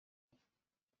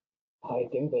Hi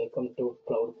team, welcome to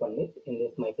Cloud Pandit in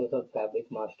this Microsoft Fabric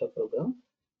Master Program.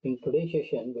 In today's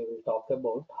session, we will talk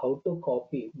about how to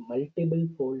copy multiple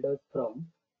folders from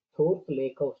source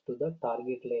lakehouse to the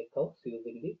target lakehouse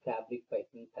using the Fabric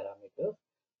piping parameters.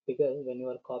 Because when you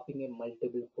are copying a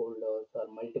multiple folders or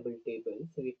multiple tables,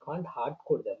 we can't hard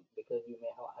code them because you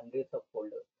may have hundreds of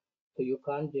folders. So you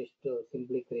can't just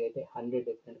simply create 100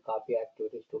 different copy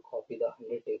activities to copy the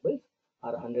 100 tables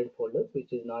or 100 folders,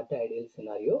 which is not the ideal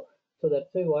scenario. So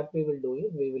that's why what we will do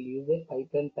is we will use a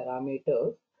Python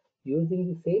parameters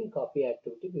using the same copy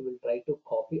activity. We will try to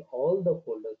copy all the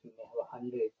folders. You may have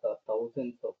hundreds or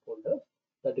thousands of folders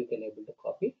that you can able to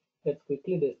copy. Let's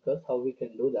quickly discuss how we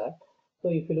can do that. So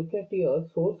if you look at your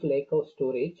source lakehouse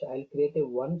storage, I'll create a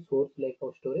one source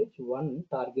lakehouse storage, one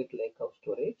target lakehouse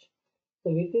storage. So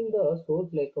within the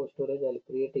source lakehouse storage, I'll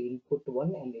create a input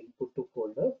one and input two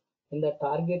folders. In the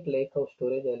target lakehouse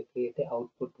storage, I'll create a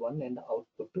output one and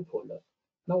output two folders.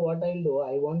 Now what I'll do,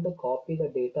 I want to copy the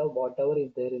data, whatever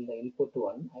is there in the input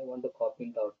one, I want to copy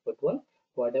into output one.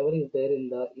 Whatever is there in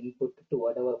the input two,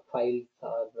 whatever files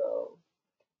are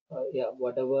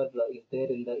whatever is there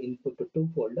in the input to two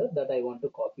folder that I want to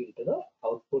copy into the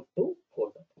output two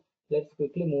folder. Let's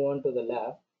quickly move on to the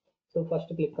lab. So first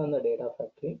click on the data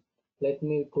factory. Let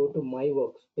me go to my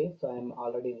workspace. So I am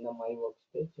already in the my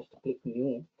workspace. Just click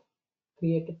new.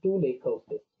 Create two lake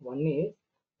houses. One is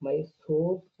my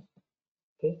source.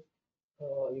 Okay.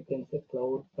 You can say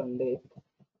Cloud Pandit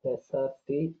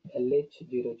SRC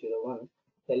LH001.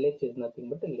 LH is nothing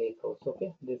but a lake house.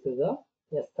 Okay. This is a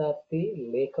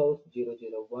SRC lakehouse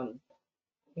 001.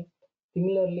 Okay.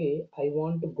 Similarly, I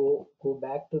want to go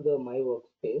back to the my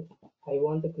workspace. I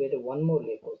want to create a one more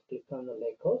lakehouse. Click on the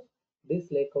lakehouse.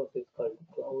 This lakehouse is called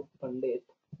Cloud Pandit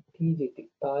TGT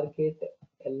Target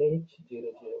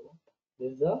LH001.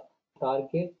 This is a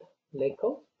target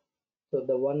lakehouse. So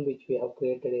the one which we have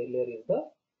created earlier is the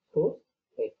source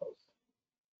lakehouse.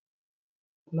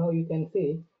 Now you can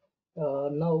see.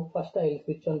 Now first I will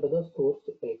switch on to the source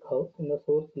lakehouse. In the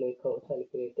source lakehouse, I will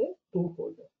create a two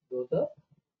folders.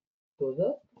 Those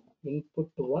are input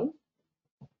one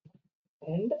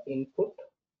and input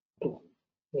two.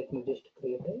 Let me just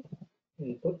create a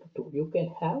input two. You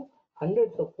can have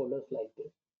hundreds of folders like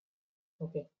this.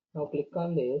 Okay. Now click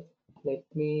on this. Let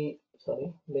me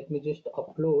just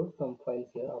upload some files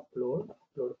here. Upload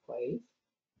files.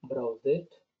 Browse it.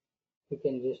 You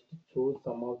can just choose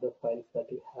some of the files that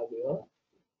you have here.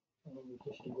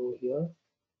 Just go here.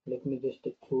 Let me just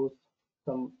choose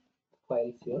some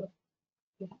files here.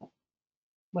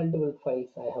 Multiple files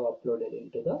I have uploaded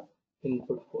into the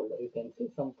input folder. You can see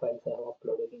some files I have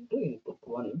uploaded into input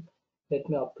one. Let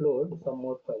me upload some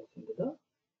more files into the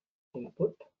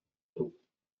input two.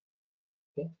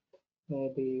 Okay,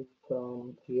 maybe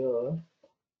from here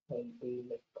I'll be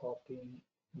like copying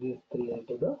these three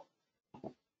into the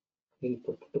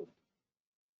input two.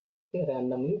 Okay,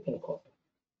 randomly you can copy.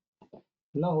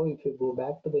 Now if you go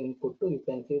back to the input 2, you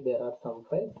can see there are some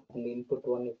files. In the input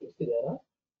 1, if you see there are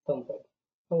some files.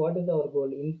 Now what is our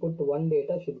goal? Input 1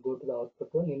 data should go to the output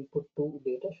 1, input 2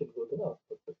 data should go to the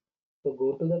output 2. So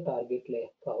go to the target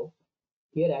lakehouse.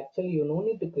 Here actually you no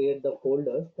need to create the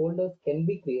folders. Folders can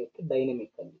be created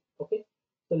dynamically. Okay.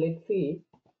 So let's see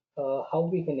how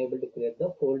we can able to create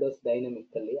the folders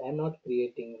dynamically. I am not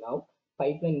creating now.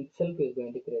 Pipeline itself is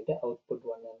going to create a output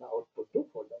 1 and output 2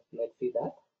 folders. Let's see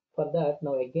that. For that,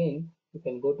 now again, you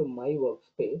can go to my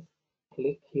workspace,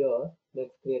 click here,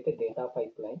 let's create a data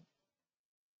pipeline,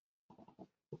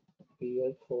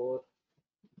 PL4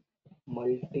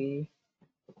 multi-folder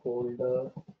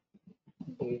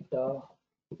data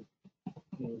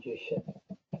ingestion.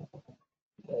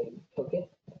 Right. Okay,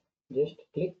 just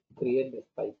click create this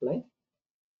pipeline.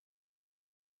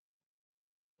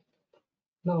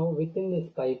 Now within this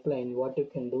pipeline, what you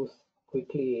can do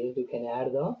quickly is you can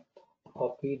add the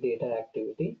copy data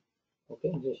activity.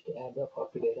 Okay, just add the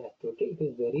copy data activity. It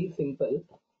is very simple.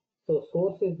 So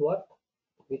source is what?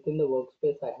 Within the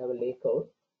workspace, I have a lakehouse.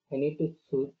 I need to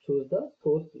choose the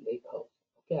source lakehouse.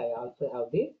 Okay, I also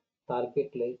have the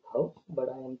target lakehouse, but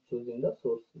I am choosing the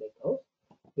source lakehouse.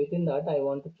 Within that, I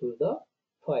want to choose the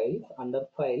files. Under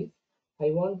files,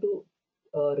 I want to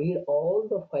read all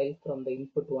the files from the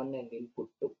input 1 and input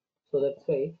 2. So that's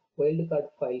why wildcard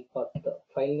file path, the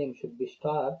file name should be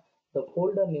star. The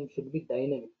folder name should be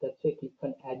dynamic. That's why click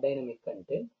on add dynamic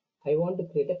content. I want to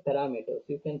create a parameters.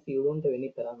 You can see you don't have any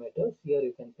parameters. Here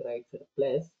you can see right side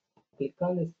plus. Click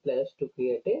on this plus to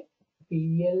create a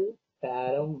PL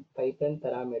param Python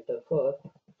parameter for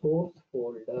source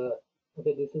folder.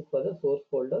 Okay, this is for the source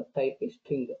folder. Type is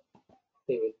string.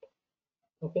 Save it.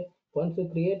 Okay. Once you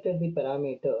created the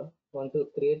parameter, once you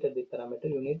created the parameter,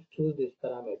 you need to choose this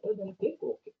parameter, then click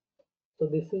OK. So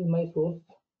this is my source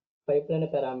pipeline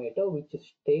parameter, which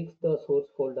takes the source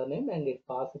folder name and it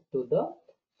passes to the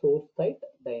source site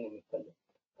dynamically.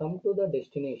 Come to the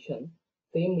destination,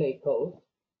 same lakehouse,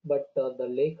 but the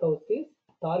lakehouse is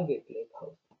target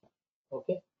lakehouse.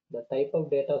 Okay, the type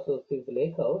of data source is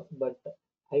lakehouse, but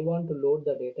I want to load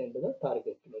the data into the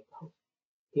target lakehouse.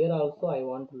 Here also I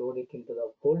want to load it into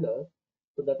the folder.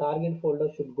 So the target folder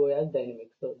should go as dynamic.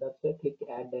 So that's why click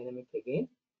add dynamic again.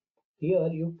 Here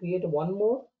you create one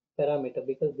more parameter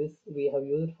because this we have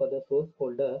used for the source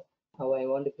folder. Now I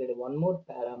want to create one more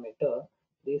parameter.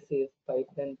 This is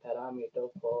pipeline parameter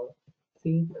for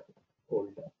sync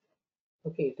folder.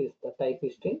 Okay, it is the type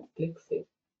is string. Click save.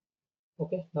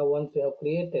 Okay, now once you have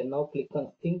created, now click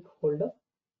on sync folder.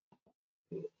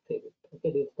 Save it.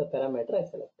 Okay, this is the parameter I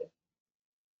selected.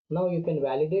 Now you can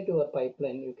validate your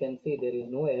pipeline. You can see there is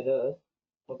no errors.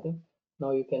 Okay,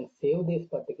 now you can save this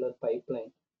particular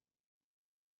pipeline.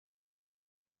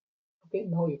 Okay,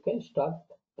 now you can start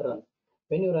run.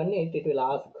 When you run it, it will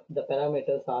ask the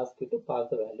parameters, ask you to pass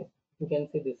the value. You can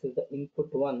see this is the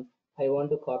input one. I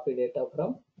want to copy data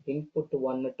from input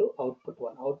one to output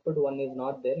one. Output one is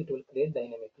not there, it will create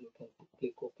dynamically. You can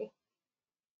click OK.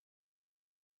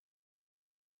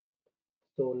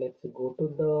 So let's go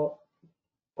to the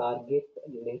target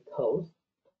lakehouse.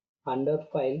 Under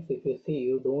files, if you see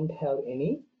you don't have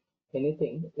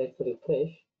anything, let's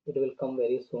refresh. It will come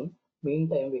very soon.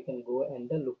 Meantime, we can go and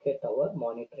look at our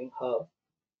monitoring hub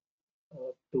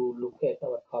to look at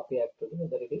our copy activity,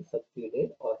 whether it is succeeded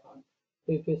or not.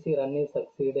 So if you see run is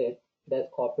succeeded, it has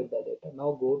copied the data.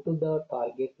 Now go to the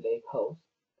target lakehouse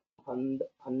and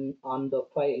on the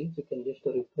files, you can just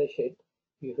refresh it.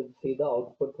 You should see the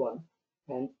output one,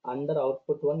 and under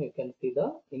output one, you can see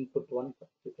the input one.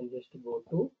 You can just go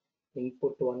to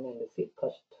input one and see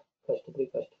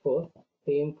cust3, cust4.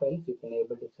 Same files you can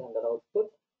able to see under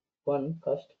output one,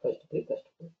 cust3,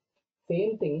 cust4.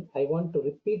 Same thing I want to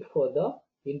repeat for the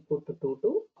input 2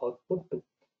 to output 2.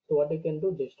 So what you can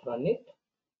do, just run it.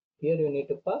 Here you need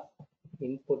to pass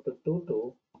input 2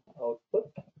 to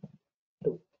output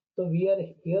 2. So we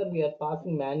are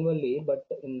passing manually, but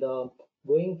in the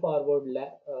going forward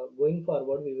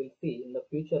we will see in the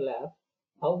future lab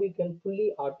how we can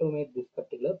fully automate this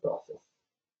particular process.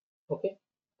 Okay.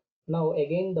 Now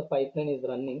again the pipeline is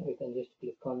running. You can just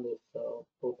click on this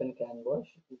open canvas.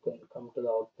 You can come to the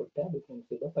output tab. You can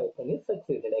see the pipeline is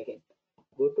succeeded again.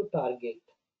 Go to target.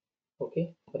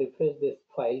 Okay, refresh this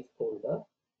files folder.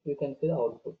 You can see the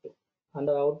output 2.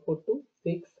 Under output 2,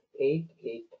 6, 8,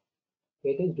 8.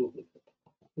 8 is duplicate.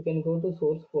 You can go to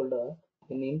source folder.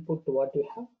 In input what you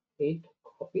have, 8,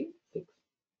 copy 6.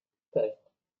 Correct.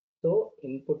 So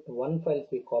input 1 files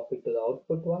we copy to the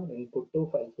output 1, input 2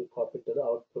 files we copy to the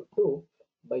output 2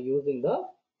 by using the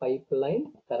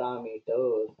pipeline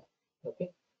parameters. Okay.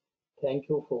 Thank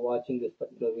you for watching this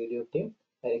particular video, team.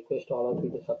 I request all of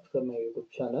you to subscribe my YouTube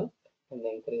channel and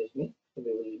encourage